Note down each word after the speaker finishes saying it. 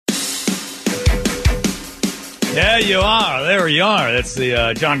Yeah, you are. There you are. That's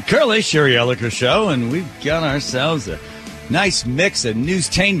the John Curley, Sherry Elliker Show, and we've got ourselves a nice mix of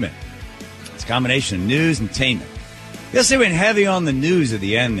newstainment. It's a combination of news and tainment. Yes, they went heavy on the news at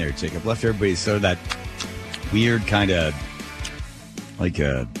the end there, Jacob. Left everybody sort of that weird kind of, like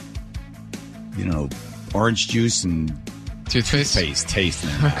orange juice and toothpaste taste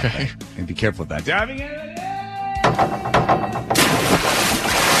in their mouth. Okay. And be careful with that. Diving in.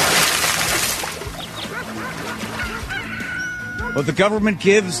 What the government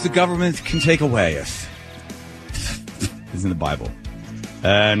gives, the government can take away. Is in the Bible.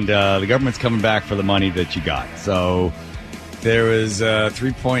 And the government's coming back for the money that you got. So there was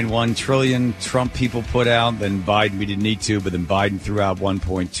 $3.1 trillion Trump people put out. Then Biden, we didn't need to, but then Biden threw out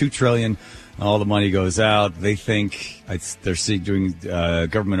 $1.2 trillion. All the money goes out. They think they're doing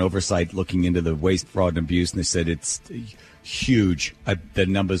government oversight, looking into the waste, fraud, and abuse, and they said it's huge. The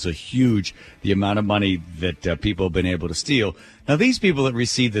numbers are huge. The amount of money that people have been able to steal. Now, these people that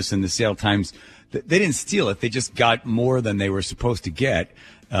received this in the Seattle Times, they didn't steal it. They just got more than they were supposed to get.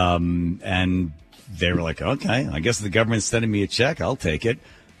 And they were like, okay, I guess the government's sending me a check. I'll take it.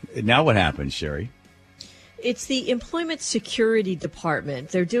 Now what happens, Sherry? It's the Employment Security Department.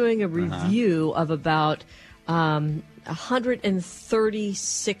 They're doing a review of about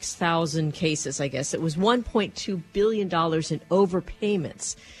 136,000 cases, I guess. It was $1.2 billion in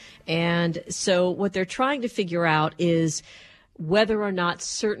overpayments. And so what they're trying to figure out is whether or not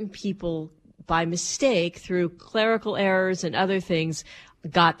certain people, by mistake, through clerical errors and other things,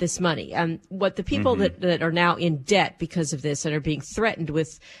 got this money. And what the people that are now in debt because of this and are being threatened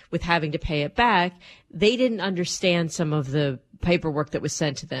with having to pay it back, they didn't understand some of the paperwork that was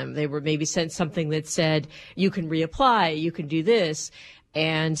sent to them. They were maybe sent something that said, you can reapply, you can do this.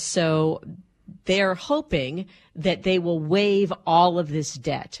 And so they're hoping that they will waive all of this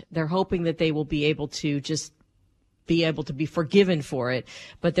debt. They're hoping that they will be able to just be able to be forgiven for it,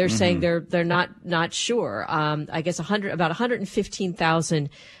 but they're saying they're not sure. I guess about 115,000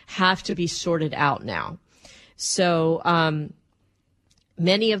 have to be sorted out now. So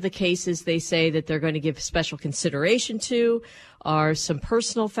many of the cases they say that they're going to give special consideration to are some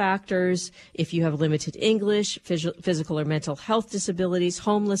personal factors. If you have limited English, physical or mental health disabilities,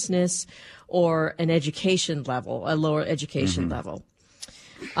 homelessness, or an education level, a lower education level.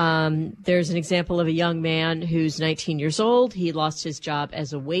 There's an example of a young man who's 19 years old. He lost his job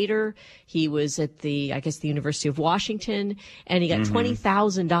as a waiter. He was at the University of Washington, and he got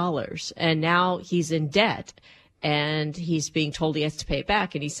 $20,000, and now he's in debt, and he's being told he has to pay it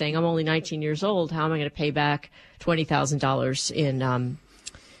back. And he's saying, I'm only 19 years old. How am I going to pay back $20,000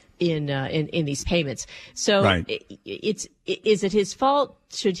 in these payments? So right. Is it his fault?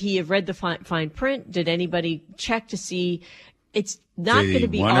 Should he have read the fine print? Did anybody check to see? It's not going to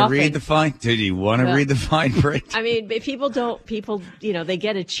be often. Did he want to read the fine print? I mean, people, they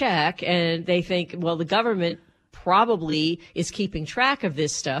get a check and they think, well, the government probably is keeping track of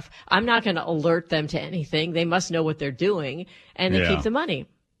this stuff. I'm not going to alert them to anything. They must know what they're doing, and they keep the money.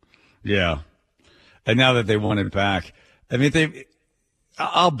 Yeah. And now that they want it back, I mean,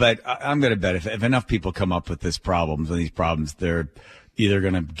 I'm going to bet if enough people come up with these problems, they're either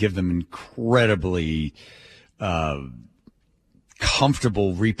going to give them incredibly,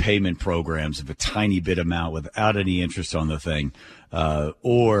 comfortable repayment programs of a tiny bit amount without any interest on the thing,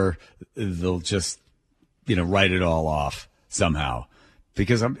 or they'll just, write it all off somehow.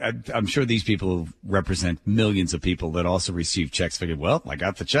 Because I'm sure these people represent millions of people that also receive checks thinking, well, I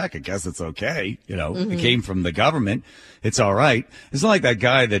got the check. I guess it's okay. It came from the government. It's all right. It's not like that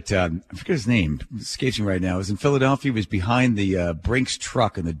guy that, I forget his name, escapes me right now. He was in Philadelphia. He was behind the Brinks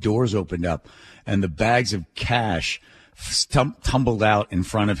truck and the doors opened up and the bags of cash tumbled out in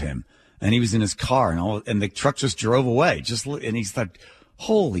front of him. And he was in his car and the truck just drove away. And he's like,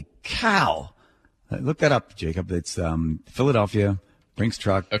 holy cow. Look that up, Jacob. It's Philadelphia. Brinks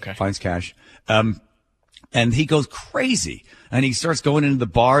truck, finds cash. And he goes crazy. And he starts going into the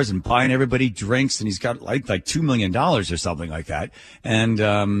bars and buying everybody drinks. And he's got like $2 million or something like that.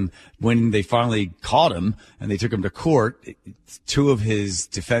 And when they finally caught him and they took him to court, two of his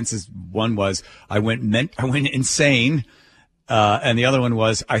defenses, one was, I went insane. And the other one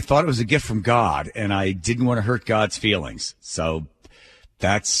was, I thought it was a gift from God and I didn't want to hurt God's feelings. So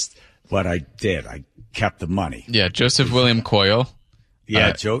that's what I did. I kept the money. Yeah. Joseph William Coyle.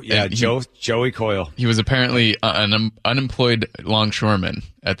 Yeah, Joey Coyle. He was apparently an unemployed longshoreman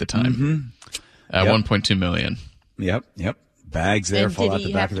at the time. At $1.2 million. Yep. Bags there fall out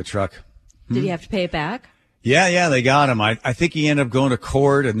the back of the truck. Did he have to pay it back? Yeah, they got him. I think he ended up going to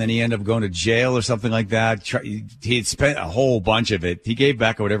court, and then he ended up going to jail or something like that. He had spent a whole bunch of it. He gave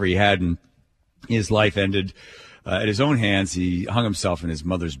back whatever he had, and his life ended at his own hands. He hung himself in his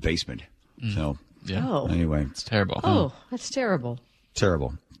mother's basement. So, Yeah. Oh. anyway, It's terrible. Oh, that's terrible.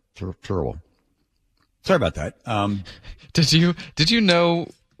 terrible. Terrible. Sorry about that. Did you know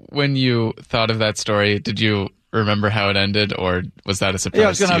when you thought of that story? Did you remember how it ended, or was that a surprise? Yeah, I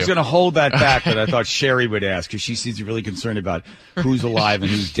was to going you? to hold that back, but I thought Sherry would ask because she seems really concerned about who's alive and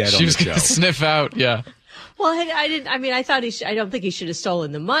who's dead She on was the going show. to sniff out. Yeah. Well, I didn't. I mean, I thought I don't think he should have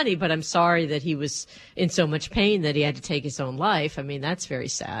stolen the money, but I'm sorry that he was in so much pain that he had to take his own life. I mean, that's very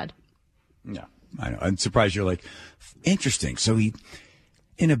sad. Yeah, I know. I'm surprised you're like, interesting. So he,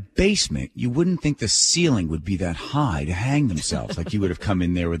 in a basement, you wouldn't think the ceiling would be that high to hang themselves. Like you would have come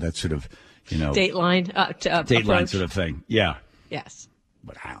in there with that sort of, Dateline, Dateline approach. sort of thing. Yeah. Yes.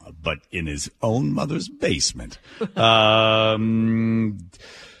 But in his own mother's basement. I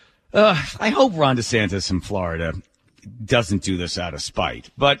hope Ron DeSantis in Florida doesn't do this out of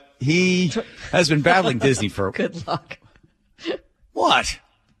spite, but he has been battling Disney for Good luck. what?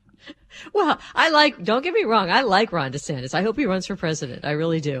 Well, don't get me wrong, I like Ron DeSantis. I hope he runs for president. I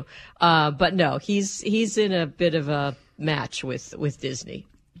really do. But no, he's in a bit of a match with Disney.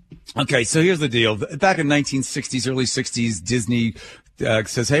 Okay, so here's the deal. Back in 1960s, early 60s, Disney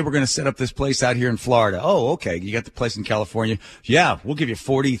says, hey, we're going to set up this place out here in Florida. Oh, okay. You got the place in California. Yeah, we'll give you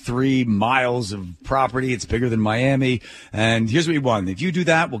 43 miles of property. It's bigger than Miami. And here's what we want. If you do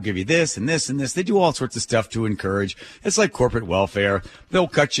that, we'll give you this and this and this. They do all sorts of stuff to encourage. It's like corporate welfare. We'll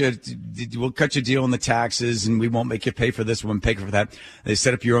cut you a deal on the taxes and we won't make you pay for this. We won't pay for that. They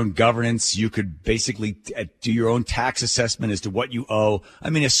set up your own governance. You could basically do your own tax assessment as to what you owe. I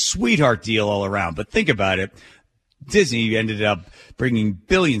mean, a sweetheart deal all around. But think about it. Disney ended up bringing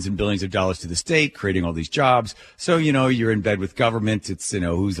billions and billions of dollars to the state, creating all these jobs. So, you're in bed with government. It's,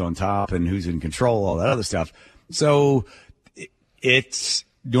 who's on top and who's in control, all that other stuff. So it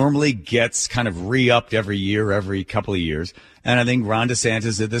normally gets kind of re-upped every year, every couple of years. And I think Ron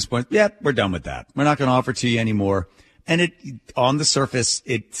DeSantis at this point, we're done with that. We're not going to offer to you anymore. And on the surface,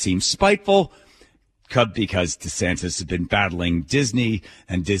 it seems spiteful because DeSantis has been battling Disney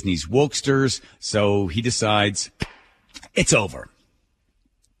and Disney's wokesters. So he decides it's over.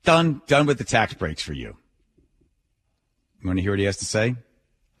 Done with the tax breaks for you. You want to hear what he has to say?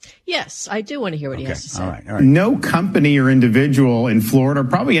 Yes, I do want to hear what he has to say. All right. No company or individual in Florida, or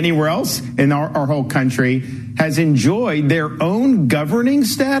probably anywhere else in our whole country, has enjoyed their own governing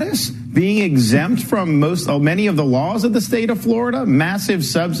status, being exempt from many of the laws of the state of Florida, massive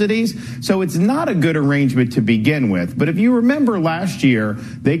subsidies. So it's not a good arrangement to begin with. But if you remember last year,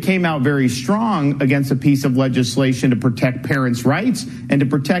 they came out very strong against a piece of legislation to protect parents' rights and to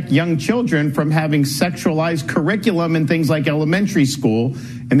protect young children from having sexualized curriculum in things like elementary school.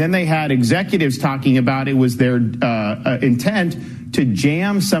 And then they had executives talking about it was their intent to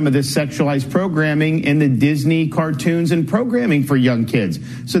jam some of this sexualized programming in the Disney cartoons and programming for young kids.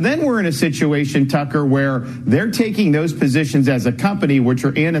 So then we're in a situation, Tucker, where they're taking those positions as a company, which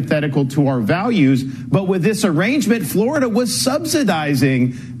are antithetical to our values. But with this arrangement, Florida was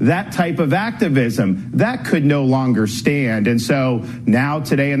subsidizing that type of activism. That could no longer stand. And so now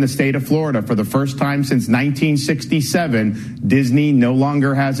today in the state of Florida, for the first time since 1967, Disney no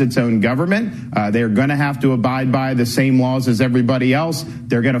longer has its own government. They're going to have to abide by the same laws as everybody else.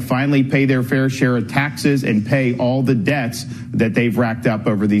 They're going to finally pay their fair share of taxes and pay all the debts that they've racked up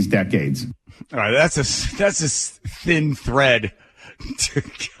over these decades. All right, that's a thin thread.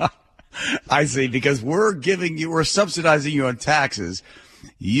 I see, because we're subsidizing you on taxes.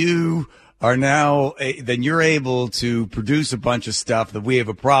 You are now, then you're able to produce a bunch of stuff that we have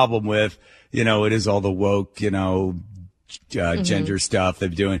a problem with. It is all the woke, gender stuff they're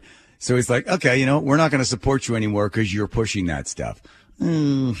doing. So it's like, okay, we're not going to support you anymore because you're pushing that stuff.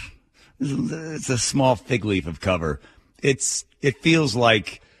 It's a small fig leaf of cover. It feels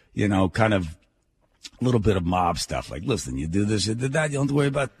like, kind of a little bit of mob stuff. Like, listen, you do this, you did that. You don't have to worry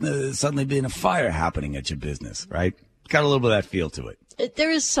about suddenly being a fire happening at your business, right? Got a little bit of that feel to it. There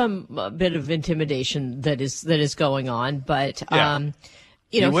is some bit of intimidation that is going on, but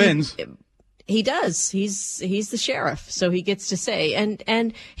he wins. He does. He's the sheriff, so he gets to say.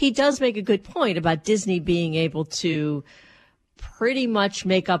 And he does make a good point about Disney being able to pretty much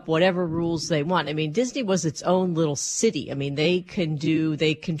make up whatever rules they want. I mean, Disney was its own little city. I mean, they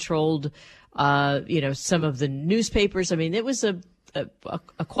controlled, some of the newspapers. I mean, it was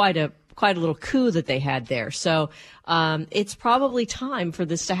quite a little coup that they had there. So it's probably time for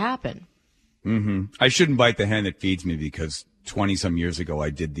this to happen. Mm-hmm. I shouldn't bite the hand that feeds me because 20-some years ago,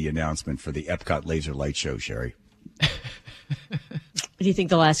 I did the announcement for the Epcot Laser Light Show, Sherry. Do you think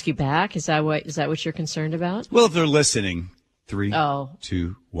they'll ask you back? Is that what you're concerned about? Well, if they're listening, 3,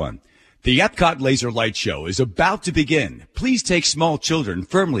 2, 1. The Epcot Laser Light Show is about to begin. Please take small children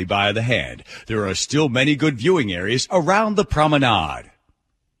firmly by the hand. There are still many good viewing areas around the promenade.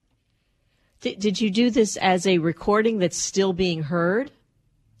 Did you do this as a recording that's still being heard?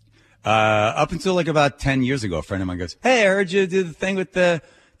 Up until like about 10 years ago, a friend of mine goes, "Hey, I heard you do the thing with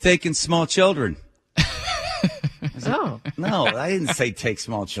taking small children." Oh. No, I didn't say take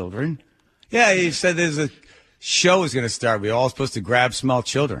small children. Yeah, you said there's a show is going to start. We're all supposed to grab small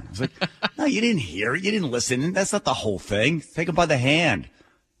children. I was like, no, you didn't hear it. You didn't listen. That's not the whole thing. Take them by the hand.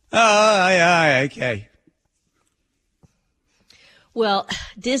 Oh, yeah, okay. Well,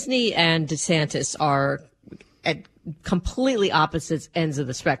 Disney and DeSantis are at completely opposite ends of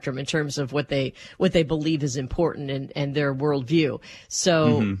the spectrum in terms of what they believe is important and their worldview.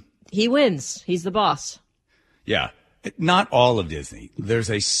 So he wins. He's the boss. Yeah. Not all of Disney. There's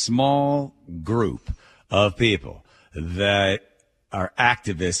a small group of people that are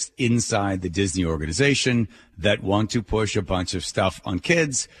activists inside the Disney organization that want to push a bunch of stuff on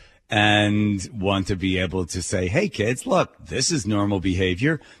kids and want to be able to say, hey, kids, look, this is normal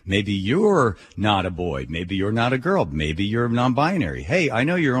behavior. Maybe you're not a boy. Maybe you're not a girl. Maybe you're non-binary. Hey, I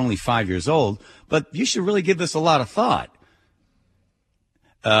know you're only 5 years old, but you should really give this a lot of thought.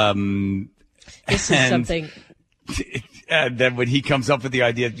 This is something. And then when he comes up with the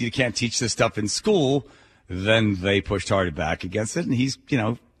idea that you can't teach this stuff in school, then they pushed hard back against it. And he's,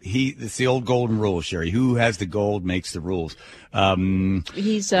 it's the old golden rule, Sherry. Who has the gold makes the rules.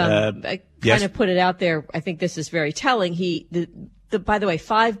 He's kind of put it out there. I think this is very telling. By the way,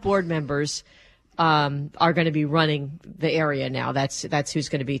 5 board members are going to be running the area now. That's who's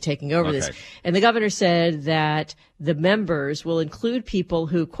going to be taking over this. And the governor said that the members will include people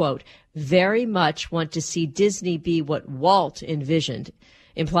who, quote, very much want to see Disney be what Walt envisioned,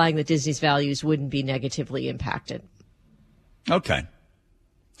 implying that Disney's values wouldn't be negatively impacted. Okay.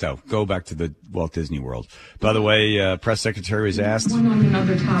 So go back to the Walt Disney World. By the way, press secretary was asked. One on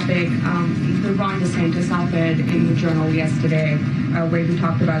another topic, the Ron DeSantis op-ed in the Journal yesterday, where he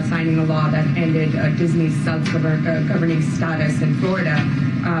talked about signing a law that ended Disney's self-governing status in Florida.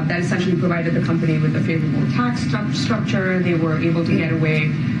 That essentially provided the company with a favorable tax structure. They were able to get away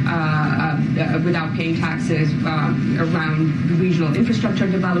without paying taxes around regional infrastructure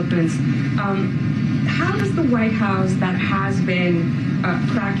developments. How does the White House, that has been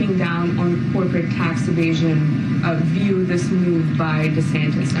cracking down on corporate tax evasion, view this move by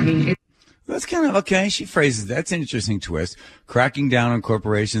DeSantis? I mean, that's kind of okay. She phrases that's an interesting twist. Cracking down on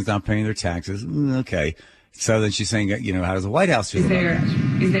corporations not paying their taxes. Okay. So then she's saying, how does the White House feel about that?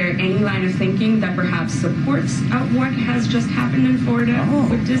 Is there any line of thinking that perhaps supports what has just happened in Florida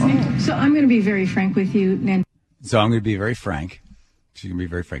with Disney? So I'm going to be very frank with you, Nancy. So I'm going to be very frank. She's going to be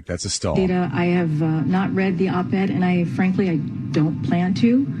very frank. That's a stall. I have not read the op-ed, and I don't plan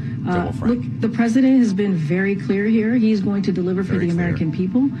to. Look, the president has been very clear here. He's going to deliver for the American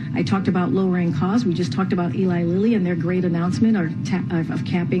people. I talked about lowering costs. We just talked about Eli Lilly and their great announcement of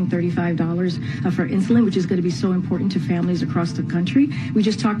capping $35 for insulin, which is going to be so important to families across the country. We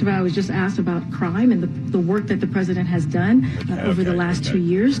just talked about, I was just asked about crime and the work that the president has done over the last 2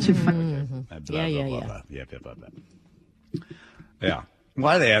 years to fight. Yeah.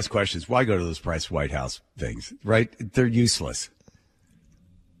 Why do they ask questions? Why go to those Price White House things, right? They're useless.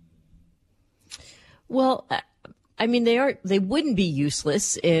 Well, I mean, they wouldn't be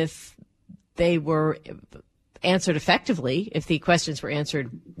useless if they were answered effectively, if the questions were answered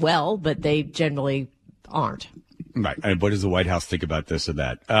well, but they generally aren't. Right. And what does the White House think about this or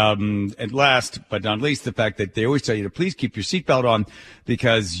that? And last but not least, the fact that they always tell you to please keep your seatbelt on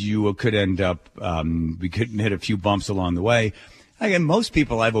because you could end up, we couldn't hit a few bumps along the way. Again, most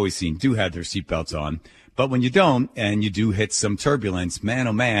people I've always seen do have their seatbelts on. But when you don't and you do hit some turbulence, man,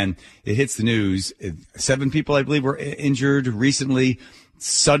 oh man, it hits the news. 7 people, I believe, were injured recently.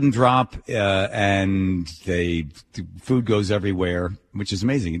 Sudden drop, and food goes everywhere, which is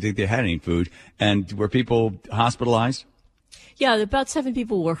amazing. I didn't think they had any food. And were people hospitalized? Yeah, about 7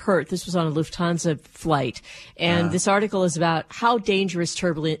 people were hurt. This was on a Lufthansa flight. And this article is about how dangerous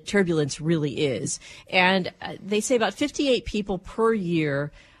turbulence really is. And they say about 58 people per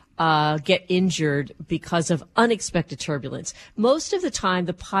year get injured because of unexpected turbulence. Most of the time,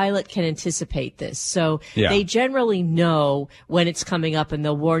 the pilot can anticipate this. So they generally know when it's coming up and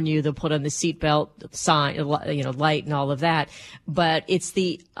they'll warn you. They'll put on the seatbelt sign, light and all of that. But it's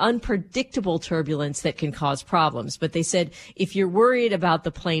the unpredictable turbulence that can cause problems. But they said if you're worried about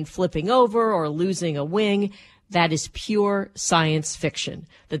the plane flipping over or losing a wing, that is pure science fiction,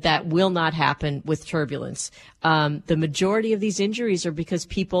 that will not happen with turbulence. The majority of these injuries are because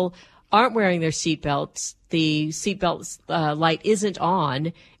people aren't wearing their seatbelts. The seatbelt light isn't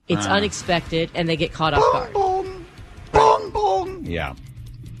on, It's unexpected, and they get caught off guard. Boom, boom, boom. Yeah.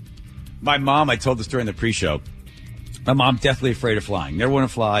 My mom, I told this during the pre-show. My mom, deathly afraid of flying. Never want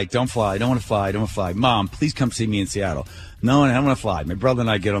to fly. Don't fly. Don't want to fly. Don't want to fly. Mom, please come see me in Seattle. No, I don't want to fly. My brother and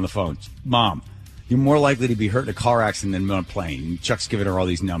I get on the phone. Mom, you're more likely to be hurt in a car accident than on a plane. And Chuck's giving her all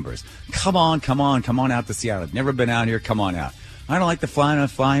these numbers. Come on out to Seattle. I've never been out here. Come on out. I don't like to fly. I don't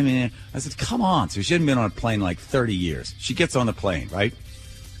fly. Man. I said, come on. So she hadn't been on a plane like 30 years. She gets on the plane, right?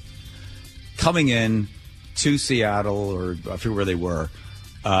 Coming in to Seattle, or I forget where they were.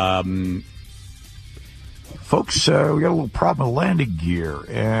 Folks, we got a little problem with landing gear,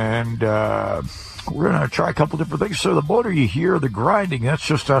 and we're going to try a couple different things. So the motor you hear, the grinding, that's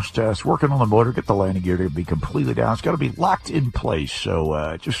just us working on the motor, get the landing gear to be completely down. It's got to be locked in place,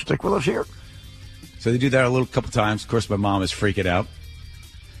 so just stick with us here. So they do that a couple times. Of course, my mom is freaking out.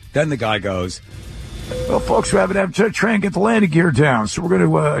 Then the guy goes, well, folks, we haven't to try and get the landing gear down. So we're going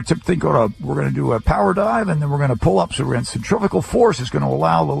to do a power dive, and then we're going to pull up. So we're in centrifugal force is going to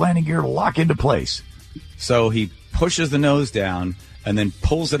allow the landing gear to lock into place. So he pushes the nose down and then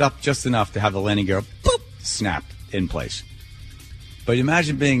pulls it up just enough to have the landing gear boop, snap in place. But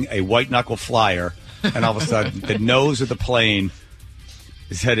imagine being a white-knuckle flyer, and all of a sudden the nose of the plane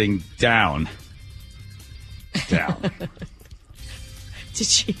is heading down. Down.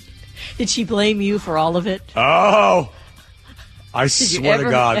 Did she blame you for all of it? Oh! I swear to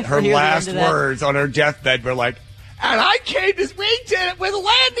God, her last words on her deathbed were like, and I came to we did it with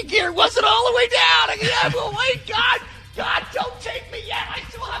landing gear. It wasn't all the way down. Wait, God, don't take me yet. I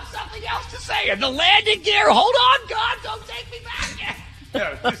still have something else to say. And the landing gear, hold on, God, don't take me back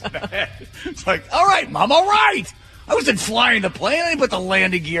yet. It's like, all right, Mom, all right. I wasn't flying the plane. I didn't put the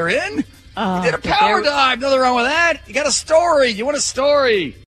landing gear in. You did a power dive. Nothing wrong with that. You got a story. You want a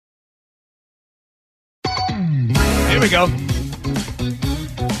story. Here we go.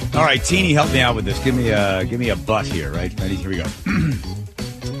 All right, Teeny, help me out with this. Give me a butt here, right? Ready? Here we go.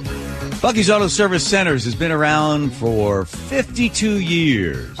 Bucky's Auto Service Centers has been around for 52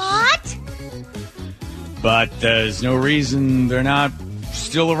 years. What? But there's no reason they're not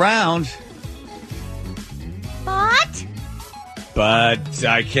still around. What? But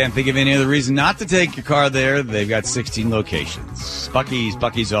I can't think of any other reason not to take your car there. They've got 16 locations.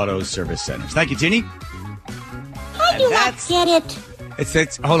 Bucky's Auto Service Centers. Thank you, Teeny. I do not get it.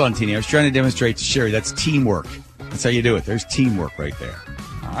 It's hold on, Teeny. I was trying to demonstrate to Sherry that's teamwork. That's how you do it. There's teamwork right there.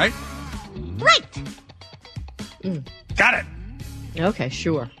 All right? Right. Got it. Okay,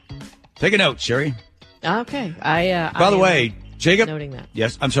 sure. Take a note, Sherry. Okay. By the way, Jacob. Noting that.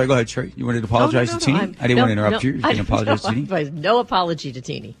 Yes, I'm sorry. Go ahead, Sherry. You wanted to apologize to Teeny? I didn't want to interrupt you. You can apologize to Teeny? No apology to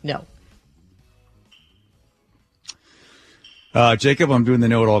Teeny. No. Jacob, I'm doing the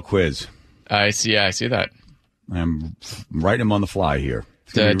know-it-all quiz. I see that. I'm writing them on the fly here.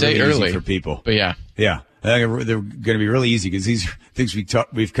 It's a day really early easy for people. But yeah. Yeah. They're going to be really easy because these are things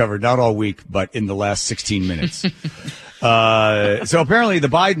we've covered not all week, but in the last 16 minutes. So apparently the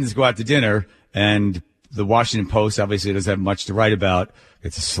Bidens go out to dinner, and the Washington Post obviously doesn't have much to write about.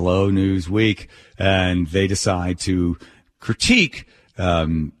 It's a slow news week, and they decide to critique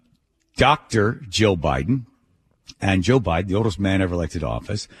Dr. Jill Biden and Joe Biden, the oldest man ever elected to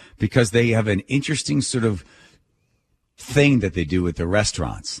office, because they have an interesting sort of thing that they do with the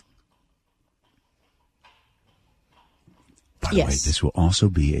restaurants. By the way, this will also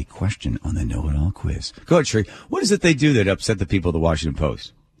be a question on the know-it-all quiz. Go ahead, Sherry. What is it they do that upset the people of the Washington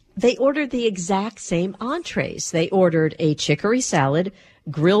Post? They ordered the exact same entrees. They ordered a chicory salad,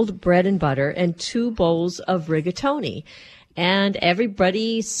 grilled bread and butter, and 2 bowls of rigatoni. And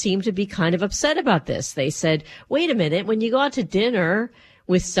everybody seemed to be kind of upset about this. They said, wait a minute, when you go out to dinner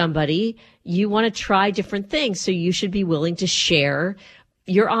with somebody, you want to try different things. So you should be willing to share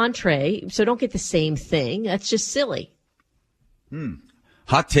your entree. So don't get the same thing. That's just silly.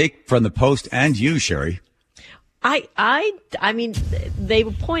 Hot take from the Post and you, Sherry. I mean, they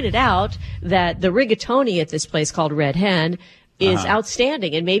pointed out that the rigatoni at this place called Red Hen is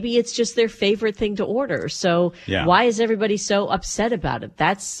outstanding, and maybe it's just their favorite thing to order. So why is everybody so upset about it?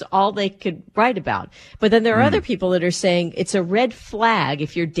 That's all they could write about. But then there are other people that are saying it's a red flag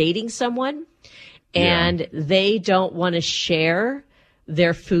if you're dating someone and they don't want to share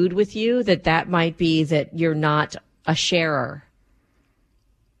their food with you, that might be that you're not a sharer.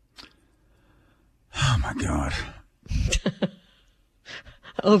 Oh, my God.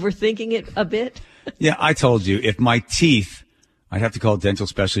 Overthinking it a bit? Yeah, I told you, if my teeth, I'd have to call Dental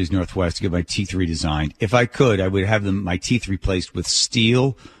Specialties Northwest to get my teeth redesigned. If I could, I would have my teeth replaced with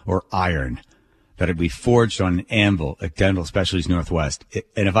steel or iron that would be forged on an anvil at Dental Specialties Northwest.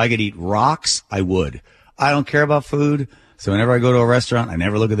 And if I could eat rocks, I would. I don't care about food, So whenever I go to a restaurant, I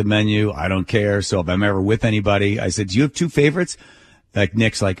never look at the menu. I don't care. So if I'm ever with anybody, I said, do you have two favorites? Like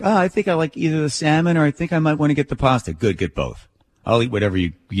Nick's like, I think I like either the salmon or I think I might want to get the pasta. Good, get both. I'll eat whatever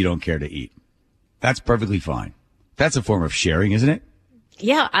you don't care to eat. That's perfectly fine. That's a form of sharing, isn't it?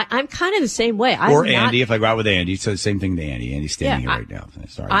 Yeah, I'm kind of the same way. Or Andy, if I go out with Andy, so the same thing to Andy. Andy's standing here right now.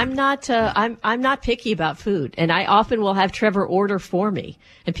 Sorry. I'm not picky about food, and I often will have Trevor order for me,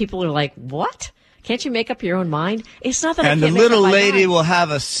 and people are like, "What? Can't you make up your own mind?" It's not that. And I can't the little make up my lady mind. will have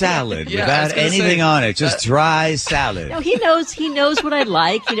a salad without anything on it, just dry salad. No, he knows what I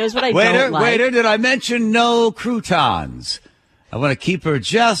like. He knows what I don't like. Waiter, did I mention no croutons? I want to keep her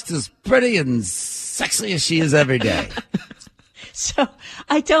just as pretty and sexy as she is every day. So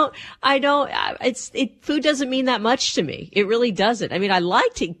food doesn't mean that much to me. It really doesn't. I mean, I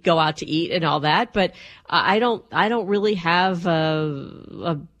like to go out to eat and all that, but I don't really have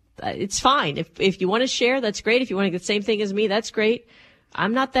it's fine. If you want to share, that's great. If you want to get the same thing as me, that's great.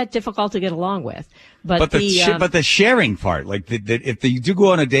 I'm not that difficult to get along with. But the sharing part, like if you do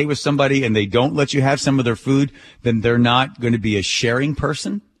go on a date with somebody and they don't let you have some of their food, then they're not going to be a sharing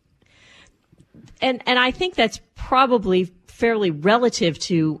person. And I think that's probably fairly relative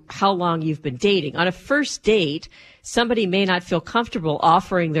to how long you've been dating. On a first date, somebody may not feel comfortable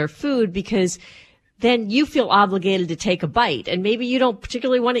offering their food because then you feel obligated to take a bite, and maybe you don't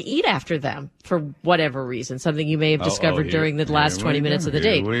particularly want to eat after them for whatever reason, something you may have discovered during the last 20 minutes of the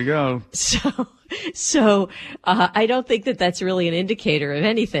date. Here we go. So I don't think that that's really an indicator of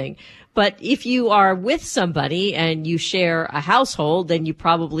anything. But if you are with somebody and you share a household, then you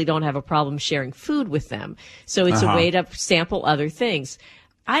probably don't have a problem sharing food with them. So it's a way to sample other things.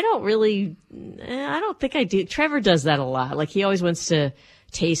 I don't think I do. Trevor does that a lot. Like he always wants to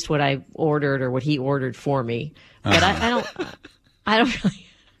taste what I ordered or what he ordered for me. But I don't really.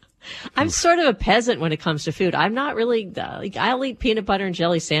 I'm sort of a peasant when it comes to food. I'm not really, I'll eat peanut butter and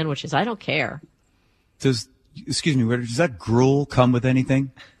jelly sandwiches. I don't care. Excuse me, does that gruel come with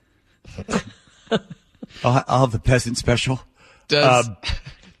anything? I'll have the peasant special.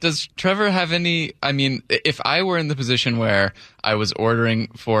 Does Trevor have any? I mean, if I were in the position where I was ordering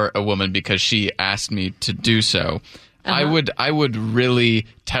for a woman because she asked me to do so, I would really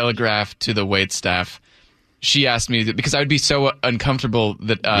telegraph to the waitstaff. She asked me because I would be so uncomfortable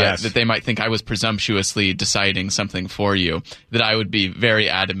that that they might think I was presumptuously deciding something for you, that I would be very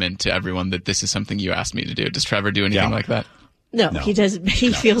adamant to everyone that this is something you asked me to do. Does Trevor do anything like that? No, he doesn't.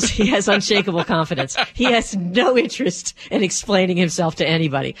 He feels he has unshakable confidence. He has no interest in explaining himself to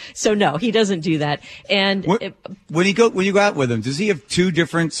anybody. So no, he doesn't do that. And when you go out with him, does he have two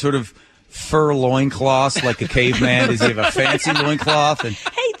different sort of fur loincloths like a caveman? Does he have a fancy loincloth? And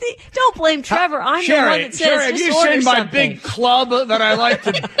don't blame Trevor. I'm the one that says just order seen something. My big club that I like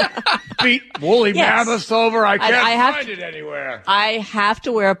to beat woolly mammoths over? I can't find it anywhere. I have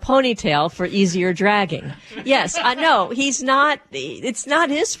to wear a ponytail for easier dragging. Yes, I know. He's not. It's not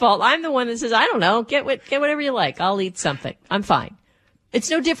his fault. I'm the one that says, I don't know. Get whatever you like. I'll eat something. I'm fine. It's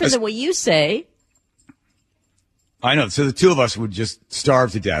no different than what you say. I know. So the two of us would just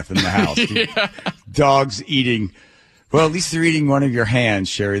starve to death in the house. Dogs eating. Well, at least they're eating one of your hands,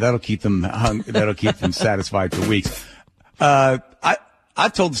 Sherry. That'll keep them that'll keep them satisfied for weeks.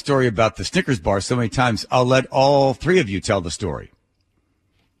 I've told the story about the Snickers bar so many times. I'll let all three of you tell the story.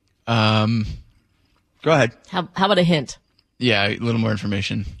 Go ahead. How about a hint? Yeah, a little more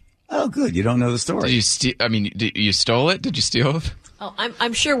information. Oh, good. You don't know the story. Did you stole it? Did you steal it? Oh,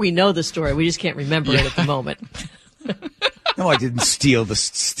 I'm sure we know the story. We just can't remember it at the moment. No, I didn't steal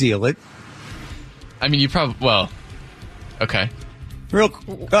it. I mean, you probably okay. All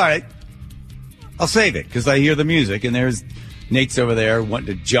right. I'll save it because I hear the music and there's Nate's over there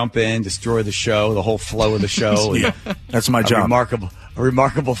wanting to jump in, destroy the show, the whole flow of the show. Yeah, that's my job. A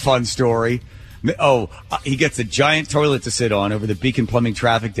remarkable fun story. Oh, he gets a giant toilet to sit on over the Beacon Plumbing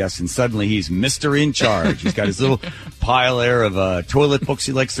traffic desk, and suddenly he's Mr. In Charge. He's got his little pile there of toilet books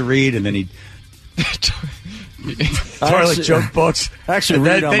he likes to read, and then he toilet joke books. I actually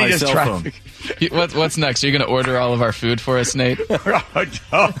read on my cell phone. What's next? Are you going to order all of our food for us, Nate? Leave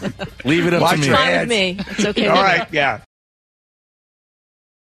it up to me. It's fine with me. It's okay. All right, yeah.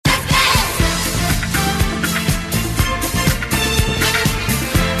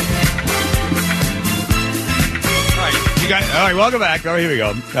 All right, welcome back. All right, here we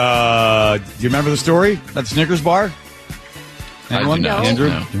go. Do you remember the story at the Snickers bar? Anyone? No. Andrew?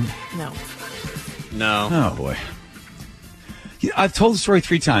 No. Oh, boy. I've told the story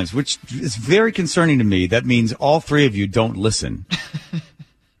 3 times, which is very concerning to me. That means all 3 of you don't listen.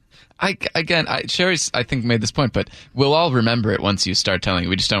 Sherry's, I think, made this point, but we'll all remember it once you start telling it.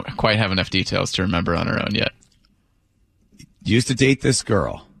 We just don't quite have enough details to remember on our own yet. used to date this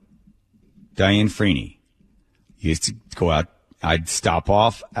girl, Diane Freeney. Used to go out. I'd stop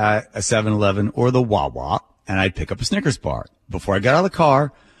off at a 7-Eleven or the Wawa, and I'd pick up a Snickers bar. Before I got out of the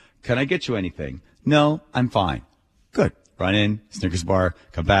car, can I get you anything? No, I'm fine. Good. Run in, Snickers bar,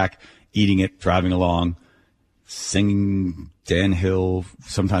 come back, eating it, driving along, singing Dan Hill,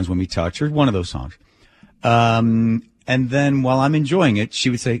 Sometimes When We Touch, or one of those songs. And then while I'm enjoying it, she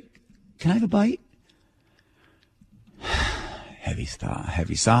would say, can I have a bite? Heavy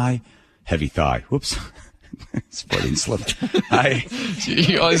sigh, heavy thigh. Whoops. Freudian slip.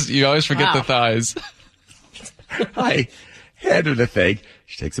 You always forget the thighs. I hand her the thing.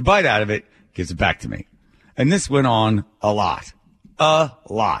 She takes a bite out of it, gives it back to me. And this went on a lot.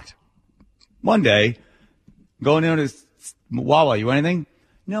 One day, going into Wawa, you want anything?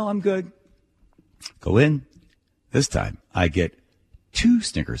 No, I'm good. Go in. This time, I get 2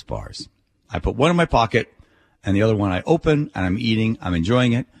 Snickers bars. I put one in my pocket, and the other one I open, and I'm eating. I'm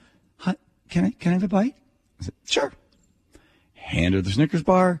enjoying it. Can I have a bite? I said, sure. Hand her the Snickers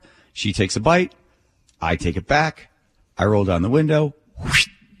bar. She takes a bite. I take it back. I roll down the window, whoosh,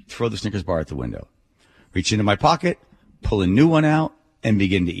 throw the Snickers bar at the window. Reach into my pocket, pull a new one out, and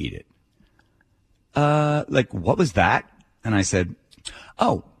begin to eat it. What was that? And I said,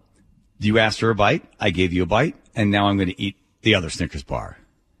 oh, you asked for a bite. I gave you a bite, and now I'm going to eat the other Snickers bar.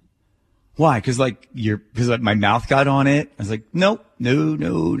 Why? Because my mouth got on it. I was like, no,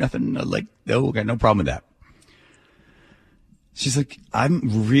 nothing. No, got no problem with that. She's like,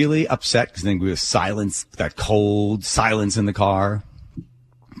 I'm really upset because then we have silence, that cold silence in the car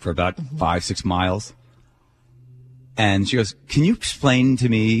for about 5-6 miles. And she goes, can you explain to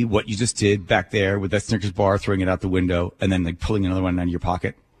me what you just did back there with that Snickers bar, throwing it out the window and then pulling another one out of your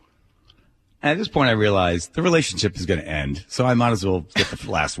pocket? And at this point, I realized the relationship is going to end, so I might as well get the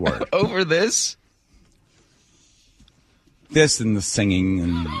last word. Over this? This and the singing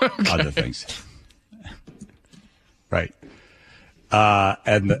and other things. Right.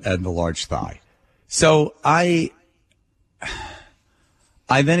 And the large thigh. So I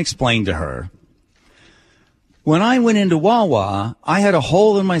then explained to her, when I went into Wawa, I had a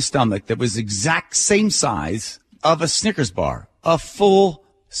hole in my stomach that was the exact same size of a Snickers bar, a full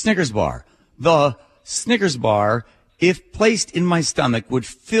Snickers bar. The Snickers bar, if placed in my stomach, would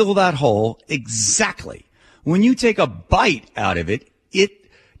fill that hole exactly. When you take a bite out of it,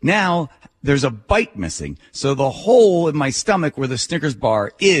 now there's a bite missing. So the hole in my stomach where the Snickers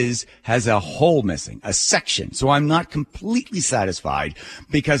bar has a hole missing, a section. So I'm not completely satisfied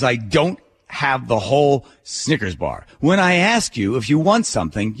because I don't have the whole Snickers bar. When I ask you if you want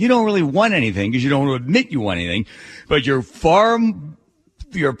something, you don't really want anything because you don't admit you want anything, but you're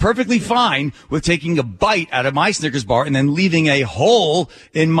perfectly fine with taking a bite out of my Snickers bar and then leaving a hole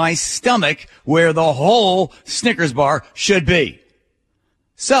in my stomach where the whole Snickers bar should be.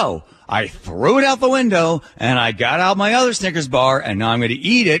 So I threw it out the window and I got out my other Snickers bar and now I'm going to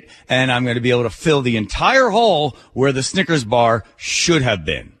eat it and I'm going to be able to fill the entire hole where the Snickers bar should have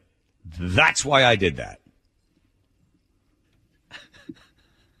been. That's why I did that.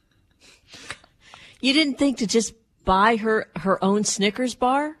 You didn't think to just buy her own Snickers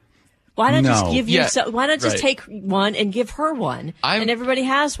bar? Why not just give yourself? Why not just take one and give her one, and everybody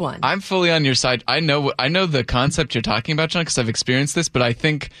has one? I'm fully on your side. I know the concept you're talking about, John, because I've experienced this. But I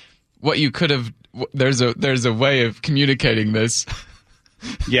think what you could have there's a way of communicating this.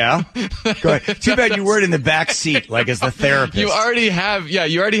 Yeah. Go ahead. Too bad you weren't in the back seat, like as the therapist. You already have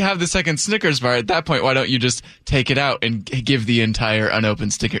the second Snickers bar. At that point, why don't you just take it out and give the entire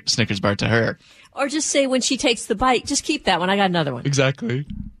unopened Snickers bar to her? Or just say when she takes the bite, just keep that one. I got another one. Exactly.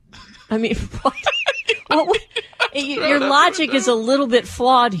 I mean, your logic is a little bit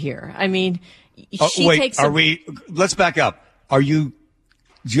flawed here. I mean, let's back up. Do you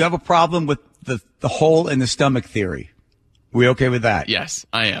have a problem with the hole in the stomach theory? We okay with that? Yes,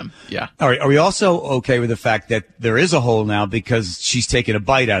 I am. Yeah. All right. Are we also okay with the fact that there is a hole now because she's taken a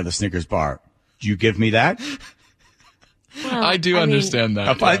bite out of the Snickers bar? Do you give me that? Well, I understand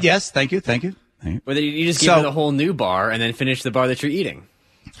that. Yes. Thank you. Well, then you just give her the whole new bar and then finish the bar that you're eating.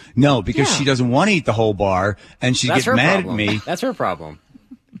 No, because she doesn't want to eat the whole bar and she gets mad at me. That's her problem.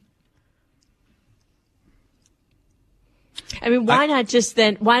 I mean, why not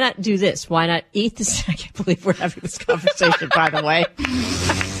do this? Why not eat this? I can't believe we're having this conversation, by the way.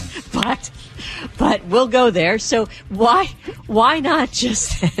 But we'll go there. So why not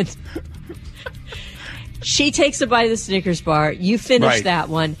just then? She takes a bite of the Snickers bar, you finish that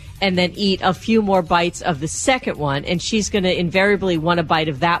one, and then eat a few more bites of the second one, and she's going to invariably want a bite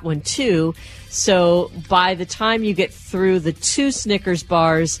of that one too. So by the time you get through the 2 Snickers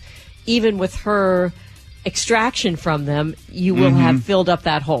bars, even with her extraction from them, you will have filled up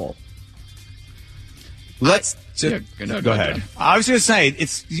that hole. Let's just go ahead. I was going to say,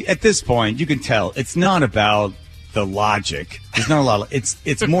 it's at this point you can tell it's not about the logic. There's not a lot of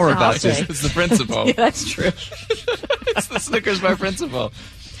it's more about just it's the principle. Yeah, that's true. It's the Snickers bar principle.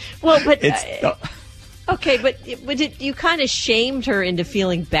 Well, but okay, but you kind of shamed her into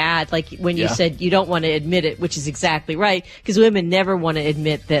feeling bad, like when you said you don't want to admit it, which is exactly right, because women never want to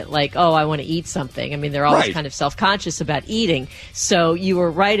admit that, like, oh, I want to eat something. I mean, they're always kind of self-conscious about eating. So you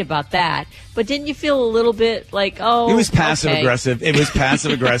were right about that. But didn't you feel a little bit like, oh, it was passive aggressive. It was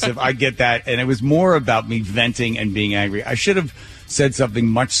passive aggressive. I get that, and it was more about me venting and being angry. I should have said something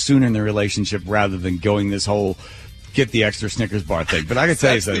much sooner in the relationship rather than going this whole get the extra Snickers bar thing. But I can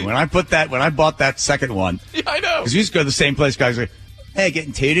tell you something. When I bought that second one, I know. Because we used to go to the same place. Guys are like, hey,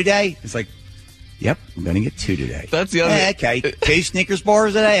 getting 2 today? It's like, yep, I'm going to get 2 today. That's the other. Hey, okay, 2 Snickers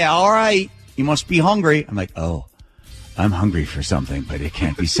bars today. All right. You must be hungry. I'm like, oh, I'm hungry for something, but it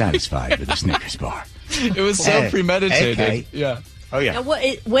can't be satisfied with a Snickers bar. It was so premeditated. Okay. Yeah. Oh, yeah. Now,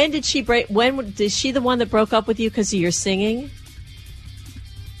 when did she break? When is she the one that broke up with you because of your singing?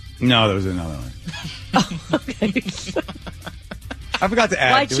 No, there was another one. Okay. I forgot to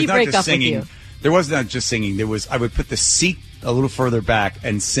add. Why'd she break up with you? There was not just singing. I would put the seat a little further back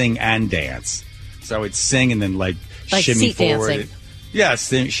and sing and dance. So I would sing and then like shimmy seat forward. Dancing. Yeah,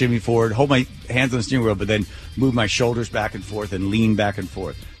 shimmy forward, hold my hands on the steering wheel, but then move my shoulders back and forth and lean back and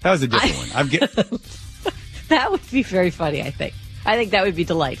forth. That was a different one. That would be very funny, I think. I think that would be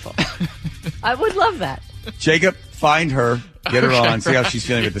delightful. I would love that. Jacob, find her, get her on, see how she's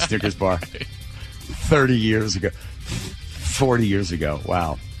feeling with the Snickers bar. 30 years ago. 40 years ago.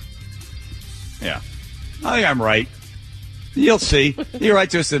 Wow. Yeah. I think I'm right. You'll see. You write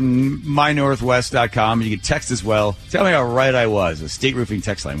to us at mynorthwest.com. You can text as well. Tell me how right I was. The State Roofing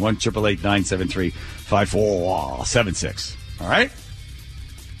text line, 1-888-973-5476. All right?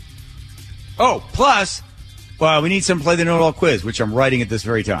 Oh, plus, we need some Play the Know-It-All quiz, which I'm writing at this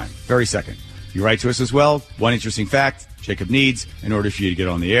very time. Very second. You write to us as well. One interesting fact Jacob needs in order for you to get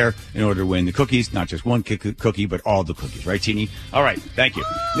on the air, in order to win the cookies. Not just one cookie, but all the cookies. Right, Teeny? All right. Thank you.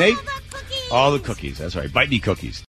 Nate? All the cookies. That's right. Bite me cookies.